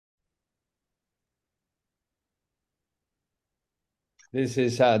This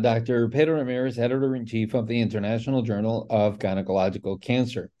is Dr. Pedro Ramirez, editor-in-chief of the International Journal of Gynecological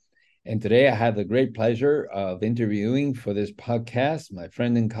Cancer. And today I have the great pleasure of interviewing for this podcast my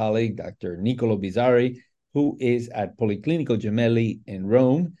friend and colleague, Dr. Nicolò Bizzarri, who is at Policlinico Gemelli in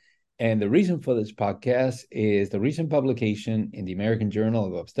Rome. And the reason for this podcast is the recent publication in the American Journal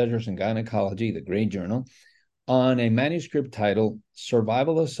of Obstetrics and Gynecology, the great journal, on a manuscript titled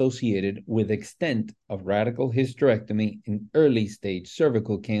Survival Associated with Extent of Radical Hysterectomy in Early Stage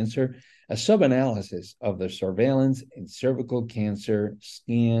Cervical Cancer, a sub-analysis of the Surveillance in Cervical Cancer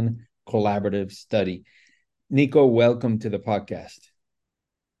SCAN collaborative study. Nico, welcome to the podcast.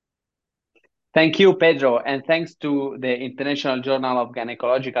 Thank you, Pedro, and thanks to the International Journal of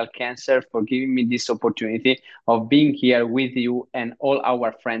Gynecological Cancer for giving me this opportunity of being here with you and all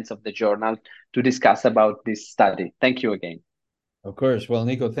our friends of the journal to discuss about this study. Thank you again. Of course. Well,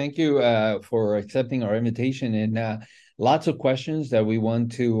 Nico, thank you for accepting our invitation, and lots of questions that we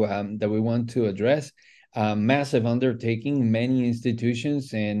want to address. Massive undertaking, many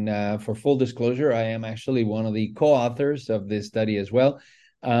institutions, and for full disclosure, I am actually one of the co-authors of this study as well.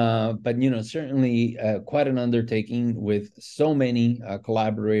 But certainly quite an undertaking with so many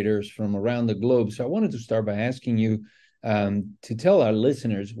collaborators from around the globe. So I wanted to start by asking you to tell our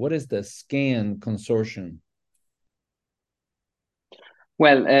listeners, what is the SCAN consortium?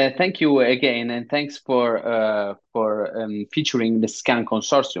 Well, thank you again, and thanks for featuring the SCAN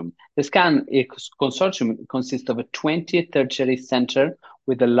consortium. The SCAN consortium consists of a 20 tertiary center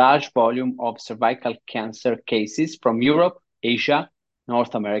with a large volume of cervical cancer cases from Europe, Asia,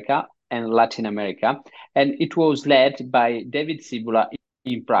 North America, and Latin America, and it was led by David Cibula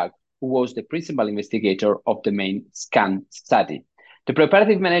in Prague, who was the principal investigator of the main SCAN study. The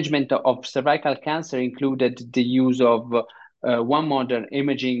preoperative management of cervical cancer included the use of one modern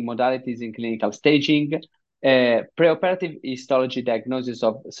imaging modalities in clinical staging. Preoperative histology diagnosis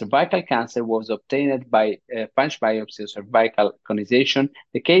of cervical cancer was obtained by punch biopsy or cervical conization.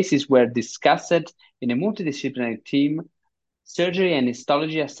 The cases were discussed in a multidisciplinary team. Surgery and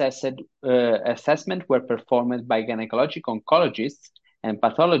histology assessment were performed by gynecologic oncologists and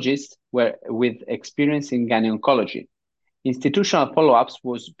pathologists with experience in gynecology. Institutional follow-ups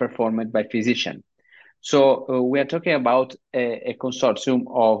was performed by physicians. So we are talking about a consortium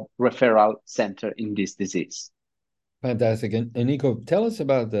of referral center in this disease. Fantastic. And Nico, tell us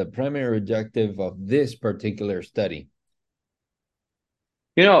about the primary objective of this particular study.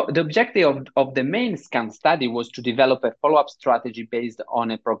 The objective of the main SCAN study was to develop a follow-up strategy based on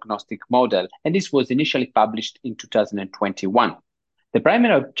a prognostic model, and this was initially published in 2021. The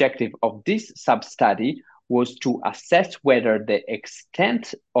primary objective of this sub-study was to assess whether the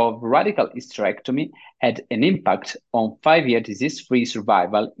extent of radical hysterectomy had an impact on 5-year disease-free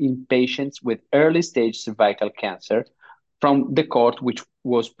survival in patients with early-stage cervical cancer from the cohort which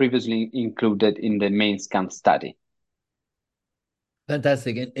was previously included in the main SCAN study.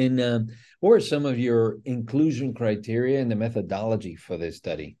 Fantastic. And what were some of your inclusion criteria and the methodology for this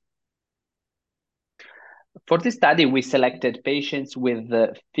study? For this study, we selected patients with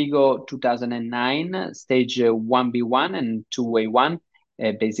FIGO 2009, stage 1B1 and 2A1,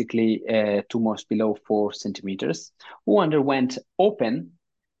 basically tumors below 4 centimeters, who underwent open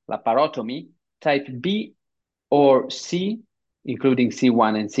laparotomy, type B or C, including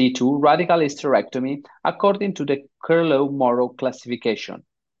C1 and C2, radical hysterectomy, according to the Kerlow-Morrow classification.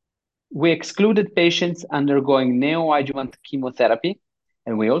 We excluded patients undergoing neoadjuvant chemotherapy,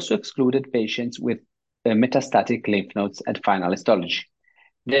 and we also excluded patients with metastatic lymph nodes at final histology.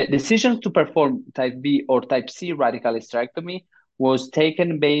 The decision to perform type B or type C radical hysterectomy was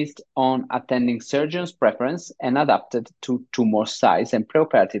taken based on attending surgeon's preference and adapted to tumor size and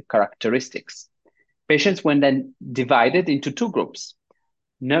preoperative characteristics. Patients were then divided into two groups: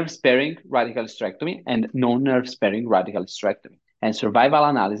 nerve-sparing radical hysterectomy and non-nerve-sparing radical hysterectomy, and survival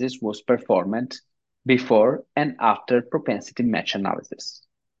analysis was performed before and after propensity match analysis.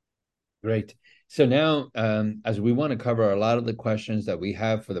 Great. So now, as we want to cover a lot of the questions that we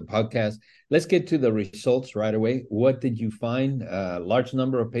have for the podcast, let's get to the results right away. What did you find? A large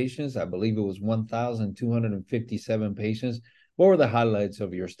number of patients. I believe it was 1,257 patients. What were the highlights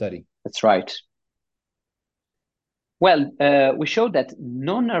of your study? That's right. Well, we showed that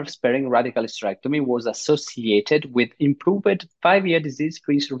non-nerve-sparing radical hysterectomy was associated with improved 5-year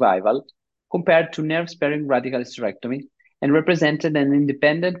disease-free survival compared to nerve-sparing radical hysterectomy and represented an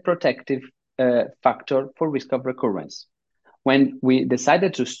independent protective factor for risk of recurrence. When we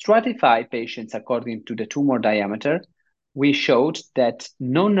decided to stratify patients according to the tumor diameter, we showed that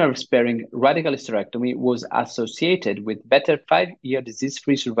non-nerve-sparing radical hysterectomy was associated with better 5-year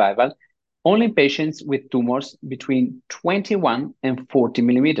disease-free survival only in patients with tumors between 21 and 40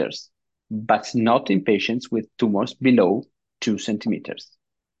 millimeters, but not in patients with tumors below 2 centimeters.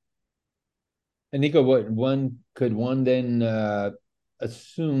 And Nico, could one then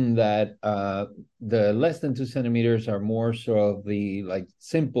assume that the less than 2 centimeters are more sort of the like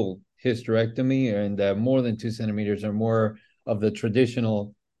simple hysterectomy, and more than 2 centimeters are more of the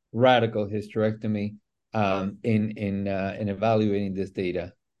traditional radical hysterectomy in evaluating this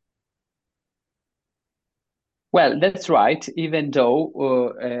data? Well, that's right. Even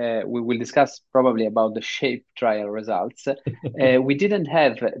though we will discuss probably about the SHAPE trial results, we didn't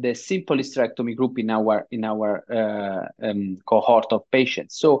have the simple hysterectomy group in our cohort of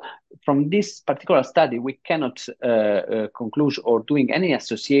patients. So from this particular study, we cannot conclude or doing any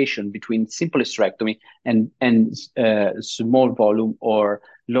association between simple hysterectomy and small volume or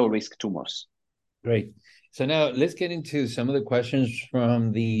low risk tumors. Great. So now let's get into some of the questions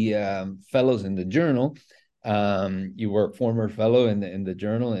from the fellows in the journal. You were a former fellow in the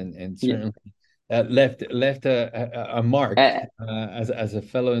journal, and certainly left a mark as a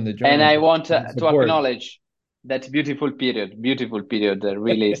fellow in the journal. And I want to acknowledge that beautiful period,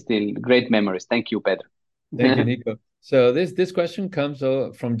 really still great memories. Thank you, Pedro. Thank you, Nico. So this question comes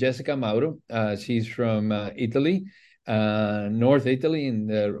from Jessica Mauro. She's from Italy. North Italy in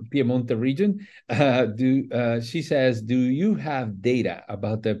the Piemonte region. She says, do you have data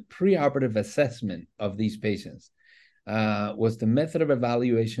about the preoperative assessment of these patients? Was the method of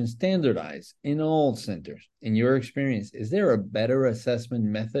evaluation standardized in all centers? In your experience, is there a better assessment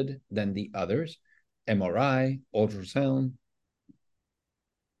method than the others? MRI, ultrasound?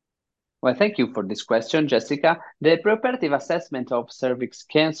 Well, thank you for this question, Jessica. The preoperative assessment of cervix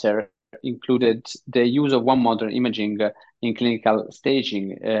cancer included the use of one modern imaging in clinical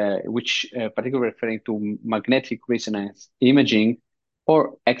staging, which particularly referring to magnetic resonance imaging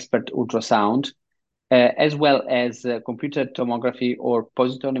or expert ultrasound, as well as computer tomography or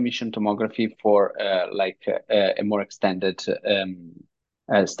positron emission tomography for a more extended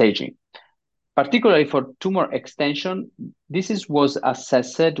staging. Particularly for tumor extension, was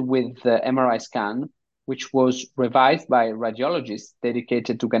assessed with MRI scan, which was revised by radiologists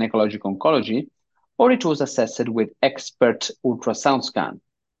dedicated to gynecologic oncology, or it was assessed with expert ultrasound scan.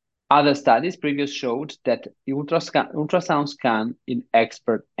 Other studies previously showed that ultrasound scan in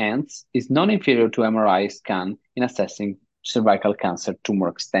expert hands is non-inferior to MRI scan in assessing cervical cancer tumor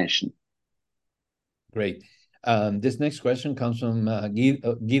extension. Great. This next question comes from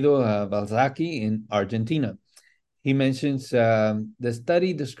Guido Balzacchi in Argentina. He mentions the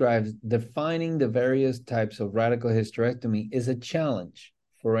study describes defining the various types of radical hysterectomy is a challenge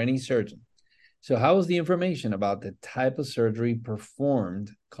for any surgeon. So how was the information about the type of surgery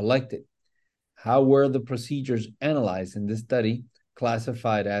performed collected? How were the procedures analyzed in this study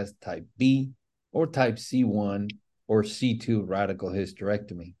classified as type B or type C1 or C2 radical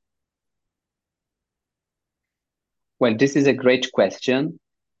hysterectomy? Well, this is a great question.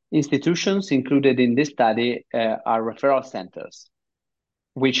 Institutions included in this study are referral centers,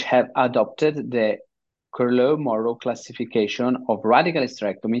 which have adopted the Curleu-Morrow classification of radical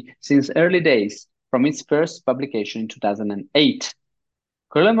hysterectomy since early days from its first publication in 2008.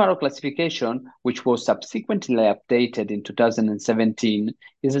 Curleu-Morrow classification, which was subsequently updated in 2017,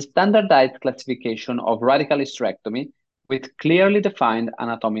 is a standardized classification of radical hysterectomy with clearly defined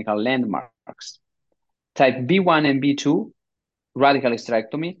anatomical landmarks. Type B1 and B2 radical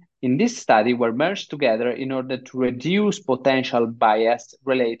hysterectomy in this study were merged together in order to reduce potential bias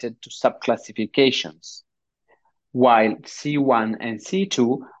related to subclassifications, while C1 and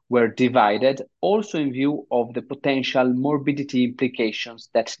C2 were divided also in view of the potential morbidity implications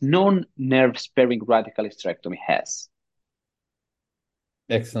that non-nerve sparing radical hysterectomy has.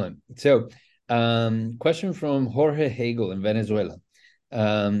 Excellent. So, question from Jorge Hagel in Venezuela.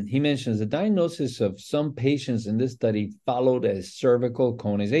 He mentions the diagnosis of some patients in this study followed as cervical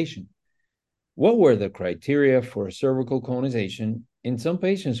conization. What were the criteria for cervical conization in some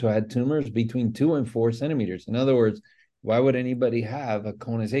patients who had tumors between 2 and 4 centimeters? In other words, why would anybody have a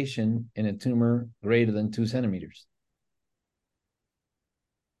conization in a tumor greater than 2 centimeters?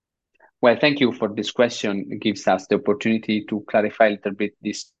 Well, thank you for this question. It gives us the opportunity to clarify a little bit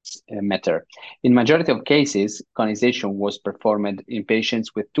this matter. In majority of cases, conization was performed in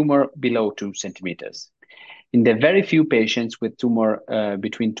patients with tumor below 2 centimeters. In the very few patients with tumor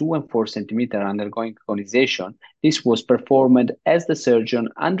between 2 and 4 centimeters undergoing conization, this was performed as the surgeon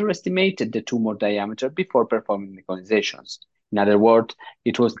underestimated the tumor diameter before performing the conizations. In other words,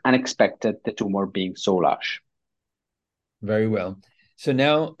 it was unexpected the tumor being so large. Very well. So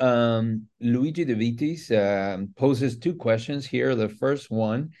now Luigi De Vitis poses 2 questions here. The first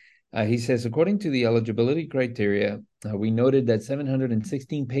one He says, according to the eligibility criteria, we noted that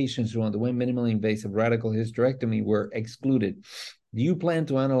 716 patients who underwent minimally invasive radical hysterectomy were excluded. Do you plan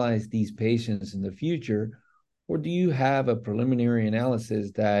to analyze these patients in the future, or do you have a preliminary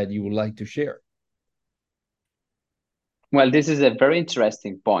analysis that you would like to share? Well, this is a very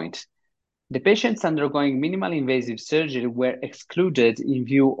interesting point. The patients undergoing minimally invasive surgery were excluded in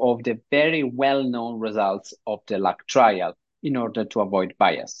view of the very well-known results of the LUC trial in order to avoid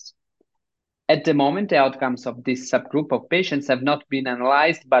bias. At the moment, the outcomes of this subgroup of patients have not been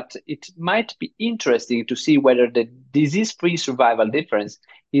analyzed, but it might be interesting to see whether the disease-free survival difference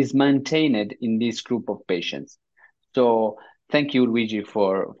is maintained in this group of patients. So thank you, Luigi,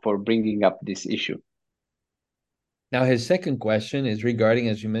 for bringing up this issue. Now, his second question is regarding,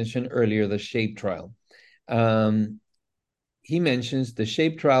 as you mentioned earlier, the SHAPE trial. He mentions the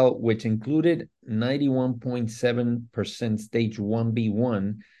SHAPE trial, which included 91.7% stage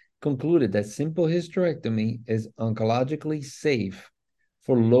 1B1, concluded that simple hysterectomy is oncologically safe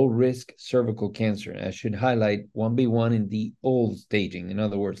for low-risk cervical cancer. I should highlight 1B1 in the old staging, in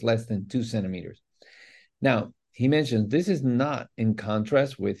other words, less than 2 centimeters. Now, he mentions this is not in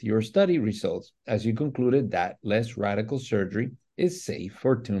contrast with your study results, as you concluded that less radical surgery is safe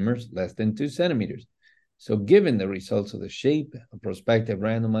for tumors less than 2 centimeters. So given the results of the SHAPE, a prospective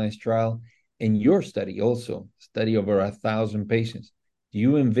randomized trial, and your study also, study over 1,000 patients, do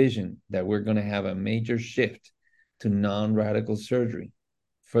you envision that we're going to have a major shift to non-radical surgery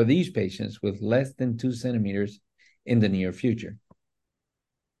for these patients with less than 2 centimeters in the near future?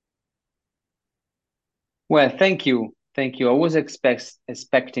 Well, thank you. Thank you. I was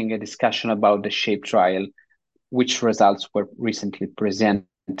expecting a discussion about the SHAPE trial, which results were recently presented.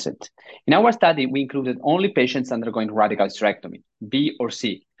 In our study, we included only patients undergoing radical hysterectomy, B or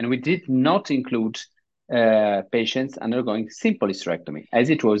C, and we did not include patients undergoing simple hysterectomy, as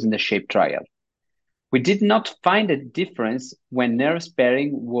it was in the SHAPE trial. We did not find a difference when nerve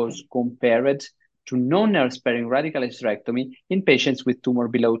sparing was compared to non-nerve sparing radical hysterectomy in patients with tumor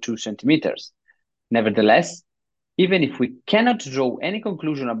below 2 centimeters. Nevertheless, even if we cannot draw any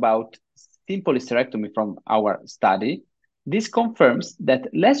conclusion about simple hysterectomy from our study, this confirms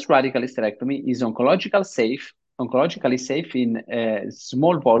that less radical hysterectomy is oncologically safe in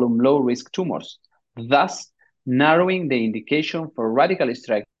small volume, low risk tumors, thus narrowing the indication for radical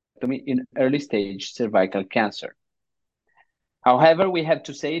hysterectomy in early stage cervical cancer. However, we have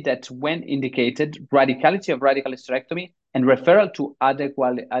to say that when indicated, radicality of radical hysterectomy and referral to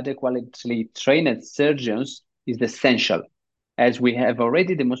adequately trained surgeons is essential, as we have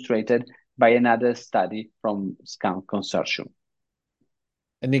already demonstrated by another study from SCCAN consortium.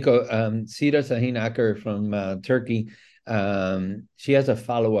 And Nico, Sira Sahin Aker from Turkey, she has a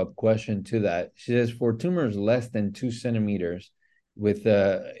follow-up question to that. She says, for tumors less than 2 centimeters, with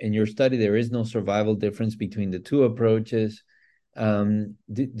in your study, there is no survival difference between the two approaches. Do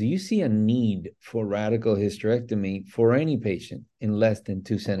you see a need for radical hysterectomy for any patient in less than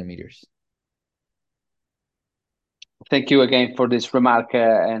 2 centimeters? Thank you again for this remark,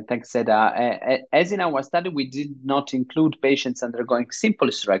 and thanks, Seda. As in our study, we did not include patients undergoing simple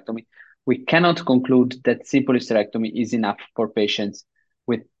hysterectomy. We cannot conclude that simple hysterectomy is enough for patients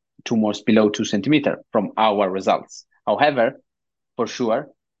with tumors below 2 centimeters from our results. However, for sure,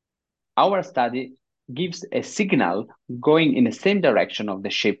 our study gives a signal going in the same direction of the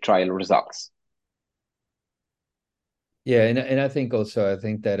SHAPE trial results. Yeah, and I think also, I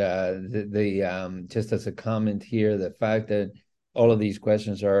think that just as a comment here, the fact that all of these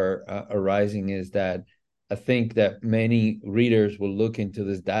questions are arising is that I think that many readers will look into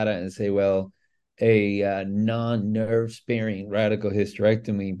this data and say, well, a non-nerve sparing radical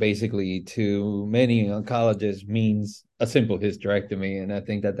hysterectomy basically to many oncologists means a simple hysterectomy. And I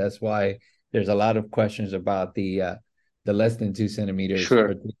think that that's why there's a lot of questions about the less than 2 centimeters, sure,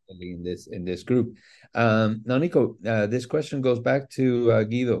 particularly in this group. Now, Nico, this question goes back to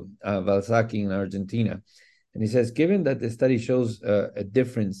Guido Valsacchi in Argentina. And he says, given that the study shows a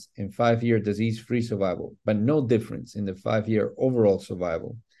difference in 5-year disease-free survival, but no difference in the 5-year overall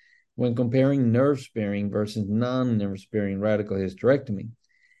survival, when comparing nerve-sparing versus non-nerve-sparing radical hysterectomy,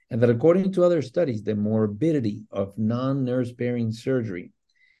 and that according to other studies, the morbidity of non-nerve-sparing surgery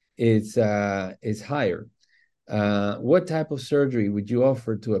is higher. What type of surgery would you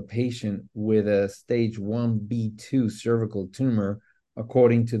offer to a patient with a stage 1B2 cervical tumor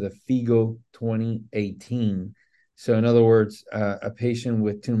according to the FIGO 2018? So in other words, a patient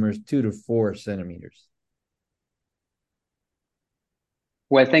with tumors 2 to 4 centimeters.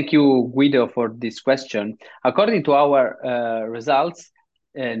 Well, thank you, Guido, for this question. According to our results,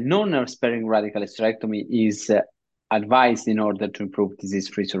 non-nerve sparing radical hysterectomy is advised in order to improve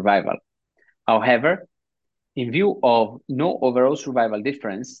disease-free survival. However, in view of no overall survival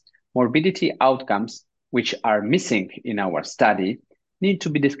difference, morbidity outcomes, which are missing in our study, need to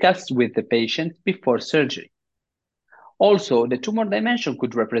be discussed with the patient before surgery. Also, the tumor dimension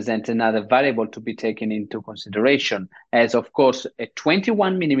could represent another variable to be taken into consideration, as of course, a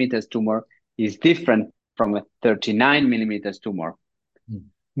 21 millimeters tumor is different from a 39 millimeters tumor.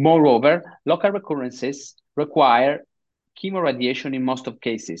 Moreover, local recurrences require chemoradiation in most of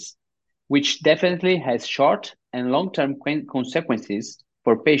cases, which definitely has short and long-term consequences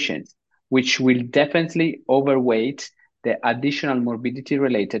for patients, which will definitely overweight the additional morbidity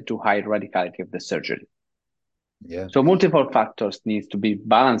related to high radicality of the surgery. Yeah. So multiple factors need to be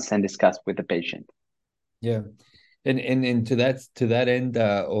balanced and discussed with the patient. Yeah. And to that end,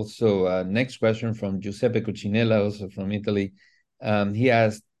 also next question from Giuseppe Cucinella, also from Italy. He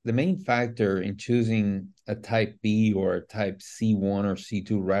asked, the main factor in choosing a type B or a type C1 or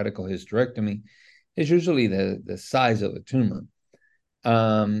C2 radical hysterectomy is usually the size of the tumor.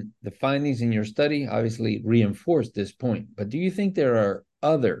 The findings in your study obviously reinforce this point, but do you think there are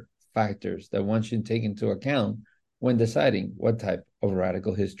other factors that one should take into account when deciding what type of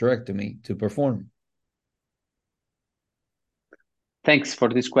radical hysterectomy to perform? Thanks for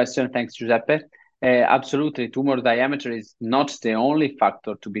this question. Thanks, Giuseppe. Absolutely, tumor diameter is not the only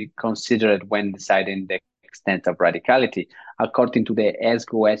factor to be considered when deciding the extent of radicality. According to the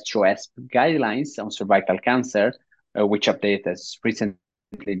ESGO-STROS guidelines on cervical cancer, which update has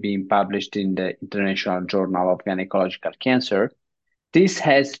recently been published in the International Journal of Gynecological Cancer, this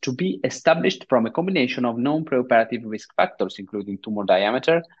has to be established from a combination of known preoperative risk factors, including tumor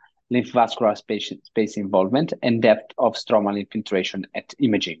diameter, lymphovascular space involvement, and depth of stromal infiltration at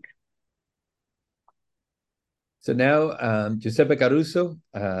imaging. So now, Giuseppe Caruso,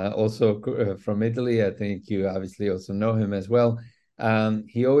 also from Italy, I think you obviously also know him as well.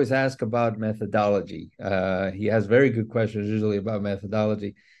 He always asks about methodology. He has very good questions usually about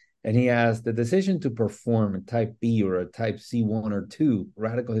methodology. And he asked, the decision to perform a type B or a type C1 or 2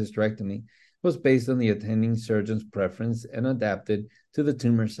 radical hysterectomy was based on the attending surgeon's preference and adapted to the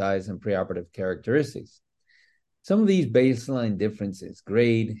tumor size and preoperative characteristics. Some of these baseline differences,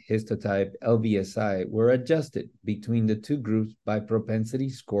 grade, histotype, LVSI, were adjusted between the two groups by propensity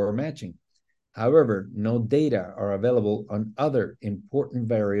score matching. However, no data are available on other important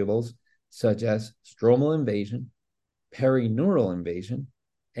variables such as stromal invasion, perineural invasion,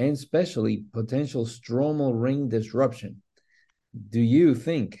 and especially potential stromal ring disruption. Do you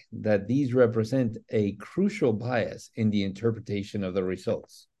think that these represent a crucial bias in the interpretation of the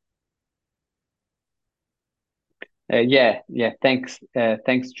results? Thanks,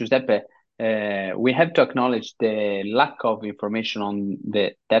 Giuseppe. We have to acknowledge the lack of information on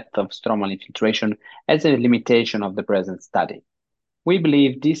the depth of stromal infiltration as a limitation of the present study. We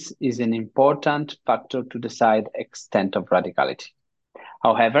believe this is an important factor to decide extent of radicality.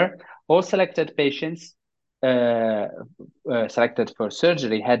 However, all selected patients selected for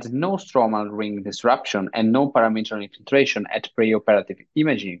surgery had no stromal ring disruption and no parametrial infiltration at preoperative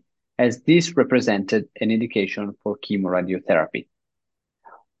imaging, as this represented an indication for chemoradiotherapy.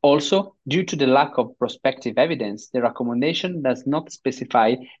 Also, due to the lack of prospective evidence, the recommendation does not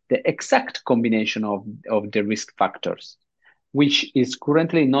specify the exact combination of the risk factors, which is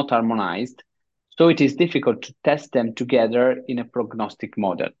currently not harmonized, so it is difficult to test them together in a prognostic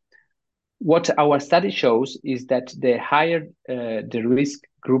model. What our study shows is that the higher the risk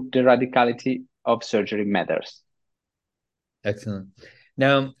group, the radicality of surgery matters. Excellent.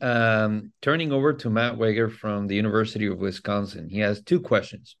 Now, turning over to Matt Wager from the University of Wisconsin, he has two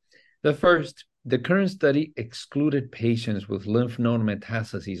questions. The first, the current study excluded patients with lymph node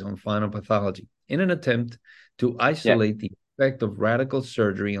metastases on final pathology in an attempt to isolate the effect of radical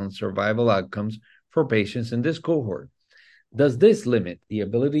surgery on survival outcomes for patients in this cohort. Does this limit the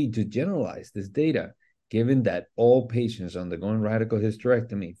ability to generalize this data, given that all patients undergoing radical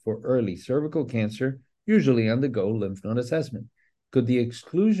hysterectomy for early cervical cancer usually undergo lymph node assessment? Could the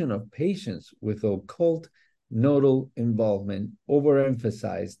exclusion of patients with occult nodal involvement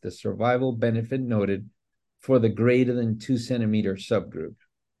overemphasize the survival benefit noted for the greater than 2 centimeter subgroup?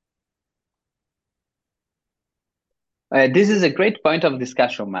 This is a great point of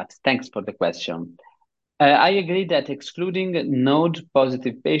discussion, Matt. Thanks for the question. I agree that excluding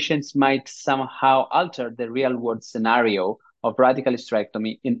node-positive patients might somehow alter the real-world scenario of radical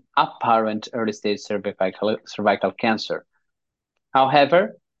hysterectomy in apparent early-stage cervical cancer.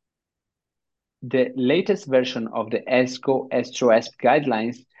 However, the latest version of the ESGO-STROS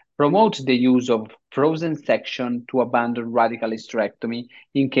guidelines promote the use of frozen section to abandon radical hysterectomy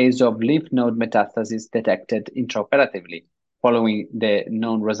in case of lymph node metastasis detected intraoperatively, following the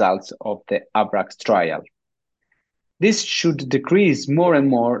known results of the ABRAX trial. This should decrease more and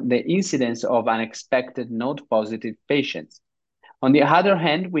more the incidence of unexpected node-positive patients. On the other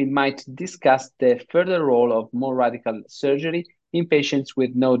hand, we might discuss the further role of more radical surgery in patients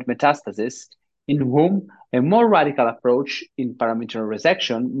with node metastasis, in whom a more radical approach in parameter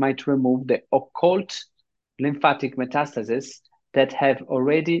resection might remove the occult lymphatic metastases that have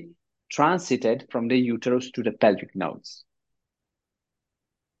already transited from the uterus to the pelvic nodes.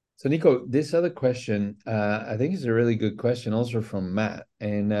 So, Nico, this other question, I think is a really good question also from Matt.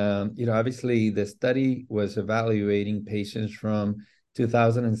 And, obviously the study was evaluating patients from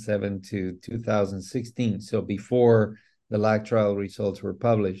 2007 to 2016, so before the LAC trial results were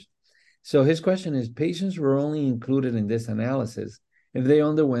published. So his question is, patients were only included in this analysis if they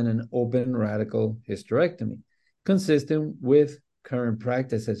underwent an open radical hysterectomy, consistent with current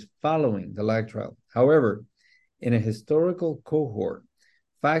practices following the LAC trial. However, in a historical cohort,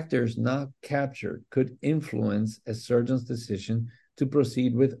 factors not captured could influence a surgeon's decision to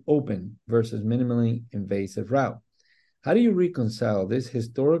proceed with open versus minimally invasive route. How do you reconcile this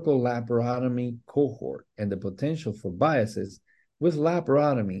historical laparotomy cohort and the potential for biases with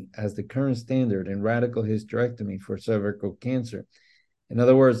laparotomy as the current standard in radical hysterectomy for cervical cancer? In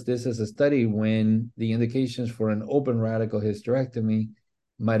other words, this is a study when the indications for an open radical hysterectomy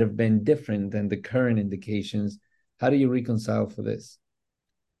might have been different than the current indications. How do you reconcile for this?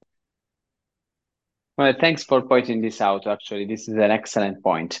 Well, thanks for pointing this out. Actually, this is an excellent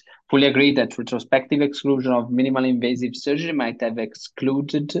point. Fully agree that retrospective exclusion of minimally invasive surgery might have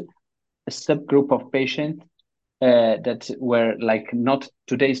excluded a subgroup of patients that were like not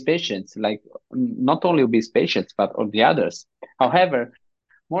today's patients, like not only obese patients, but all the others. However,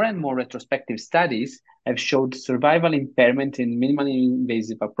 more and more retrospective studies have showed survival impairment in minimally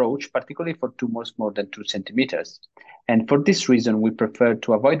invasive approach, particularly for tumors more than 2 centimeters. And for this reason, we prefer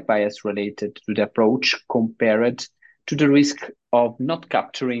to avoid bias related to the approach compared to the risk of not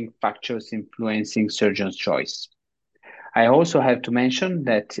capturing factors influencing surgeon's choice. I also have to mention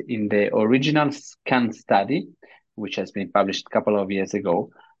that in the original SCAN study, which has been published a couple of years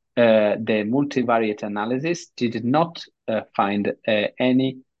ago, the multivariate analysis did not find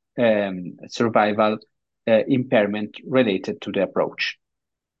any survival impairment related to the approach.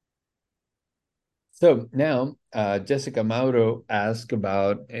 So now, Jessica Mauro asked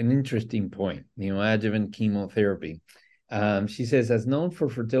about an interesting point, neoadjuvant chemotherapy. She says, as known for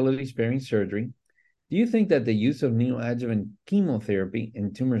fertility-sparing surgery, do you think that the use of neoadjuvant chemotherapy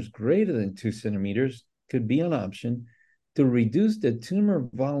in tumors greater than 2 centimeters could be an option to reduce the tumor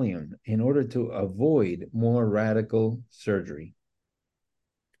volume in order to avoid more radical surgery?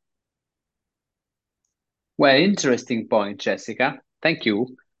 Well, interesting point, Jessica. Thank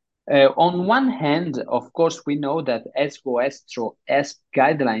you. On one hand, of course, we know that ESGO-ESTRO-ESP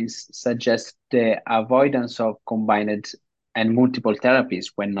guidelines suggest the avoidance of combined and multiple therapies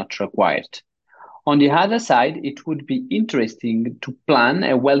when not required. On the other side, it would be interesting to plan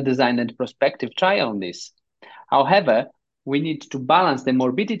a well-designed prospective trial on this. However, we need to balance the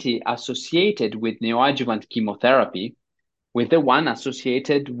morbidity associated with neoadjuvant chemotherapy with the one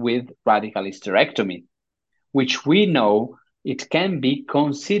associated with radical hysterectomy, which we know it can be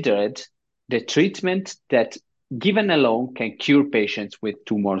considered the treatment that, given alone, can cure patients with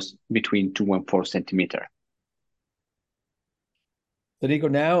tumors between 2 and 4 centimeters. So, Nico,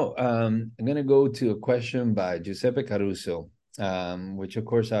 now I'm going to go to a question by Giuseppe Caruso, which, of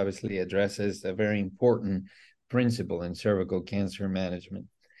course, obviously addresses a very important principle in cervical cancer management.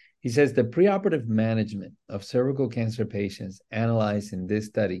 He says the preoperative management of cervical cancer patients analyzed in this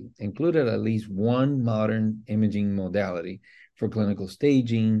study included at least one modern imaging modality for clinical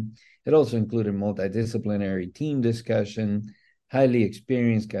staging. It also included multidisciplinary team discussion, highly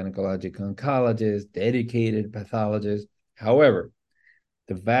experienced gynecologic oncologists, dedicated pathologists. However,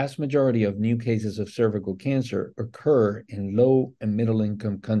 the vast majority of new cases of cervical cancer occur in low and middle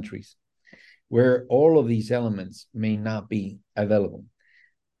income countries, where all of these elements may not be available.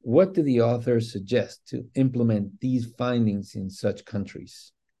 What do the authors suggest to implement these findings in such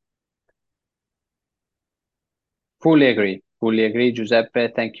countries? Fully agree, Giuseppe.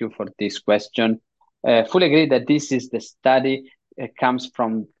 Thank you for this question. Fully agree that this is the study comes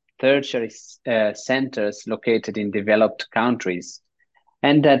from tertiary centers located in developed countries,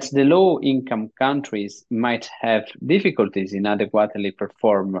 and that the low-income countries might have difficulties in adequately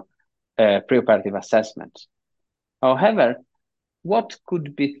perform preoperative assessment. However, what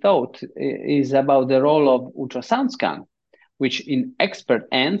could be thought is about the role of ultrasound scan, which in expert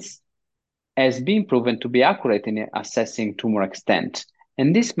hands has been proven to be accurate in assessing tumor extent.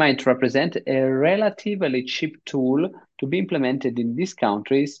 And this might represent a relatively cheap tool to be implemented in these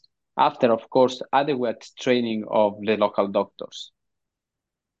countries after, of course, adequate training of the local doctors.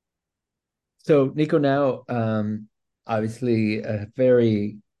 So, Nico, now, obviously, a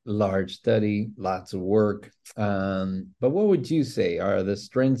very large study, lots of work. But what would you say are the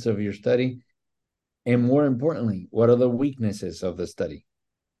strengths of your study? And more importantly, what are the weaknesses of the study?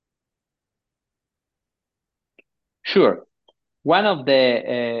 Sure. One of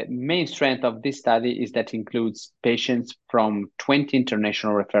the main strengths of this study is that it includes patients from 20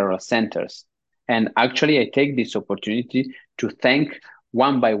 international referral centers. And actually, I take this opportunity to thank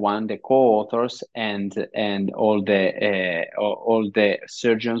one by one the co-authors and all the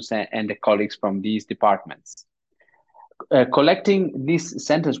surgeons and the colleagues from these departments. These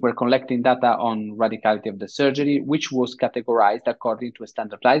centers were collecting data on radicality of the surgery, which was categorized according to a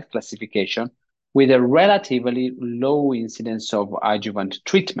standardized classification with a relatively low incidence of adjuvant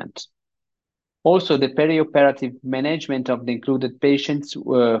treatment. Also, the perioperative management of the included patients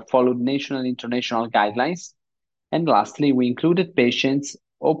followed national and international guidelines. And lastly, we included patients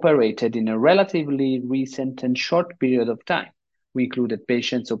operated in a relatively recent and short period of time. We included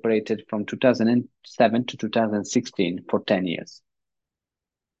patients operated from 2007 to 2016 for 10 years.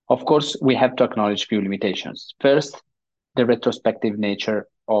 Of course, we have to acknowledge few limitations. First, the retrospective nature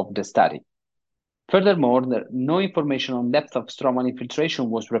of the study. Furthermore, no information on depth of stromal infiltration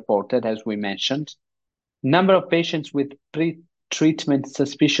was reported, as we mentioned. Number of patients with pre-treatment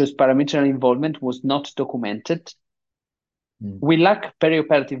suspicious parameter involvement was not documented. We lack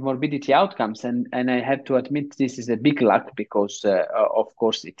perioperative morbidity outcomes, and I have to admit this is a big lack because, of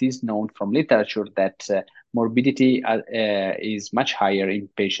course, it is known from literature that morbidity is much higher in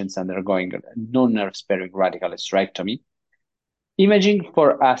patients undergoing non-nerve sparing radical hysterectomy. Imaging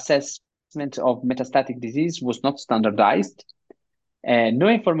for assessment of metastatic disease was not standardized. No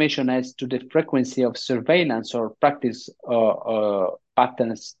information as to the frequency of surveillance or practice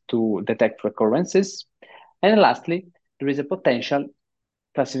patterns to detect recurrences. And lastly, there is a potential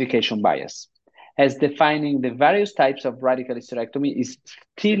classification bias, as defining the various types of radical hysterectomy is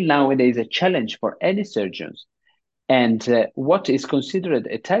still nowadays a challenge for any surgeons. And what is considered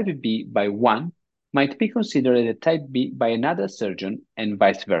a type B by one might be considered a type B by another surgeon and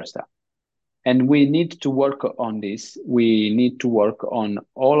vice versa. And we need to work on this. We need to work on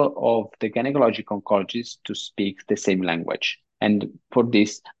all of the gynecologic oncologists to speak the same language. And for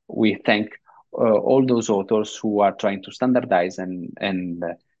this, we thank all those authors who are trying to standardize and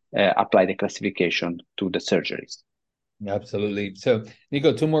apply the classification to the surgeries. Absolutely. So,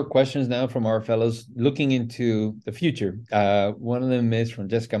 Nico, two more questions now from our fellows looking into the future. One of them is from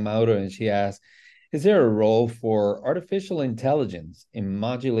Jessica Mauro, and she asks, is there a role for artificial intelligence in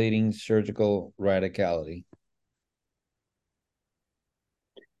modulating surgical radicality?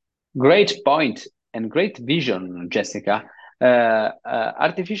 Great point and great vision, Jessica.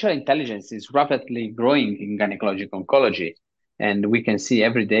 Artificial intelligence is rapidly growing in gynecologic oncology, and we can see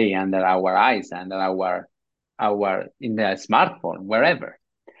every day under our eyes, under our in the smartphone, wherever.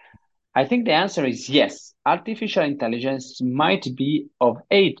 I think the answer is yes. Artificial intelligence might be of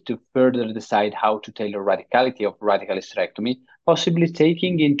aid to further decide how to tailor radicality of radical hysterectomy, possibly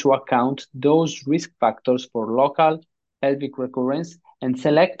taking into account those risk factors for local pelvic recurrence and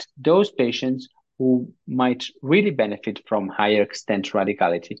select those patients who might really benefit from higher extent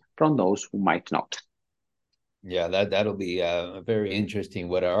radicality from those who might not. Yeah, that'll be very interesting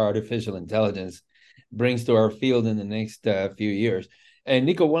what our artificial intelligence brings to our field in the next few years. And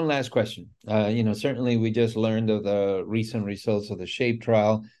Nico, one last question. Certainly we just learned of the recent results of the SHAPE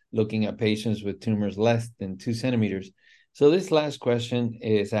trial, looking at patients with tumors less than 2 centimeters. So this last question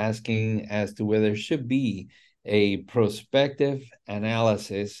is asking as to whether there should be a prospective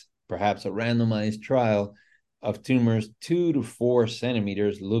analysis, perhaps a randomized trial of tumors 2 to 4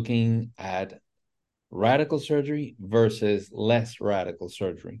 centimeters, looking at radical surgery versus less radical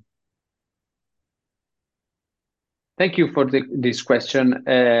surgery. Thank you for this question.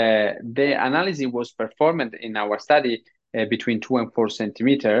 The analysis was performed in our study between 2 and 4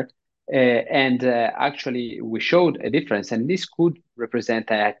 centimeter, and actually we showed a difference, and this could represent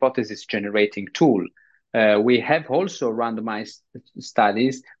a hypothesis generating tool. We have also randomized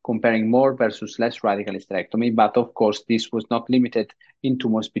studies comparing more versus less radical hysterectomy, but of course, this was not limited in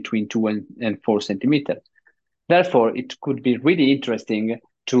tumors between 2 and 4 centimeters. Therefore, it could be really interesting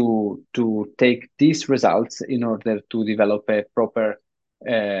to take these results in order to develop a proper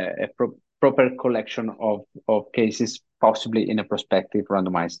collection of cases, possibly in a prospective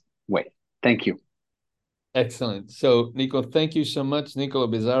randomized way. Thank you. Excellent. So, Nico, thank you so much. Nicolò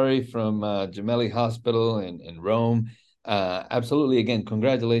Bizzarri from Gemelli Hospital in Rome. Absolutely. Again,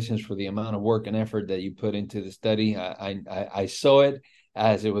 congratulations for the amount of work and effort that you put into the study. I saw it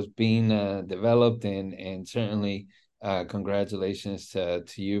as it was being developed, and certainly congratulations to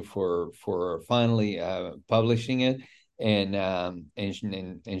you for finally publishing it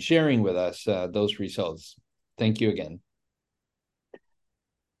and sharing with us those results. Thank you again.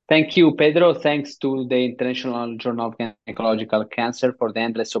 Thank you, Pedro. Thanks to the International Journal of Gynecological Cancer for the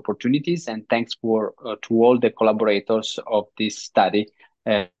endless opportunities, and thanks to all the collaborators of this study,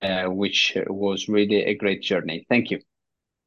 which was really a great journey. Thank you.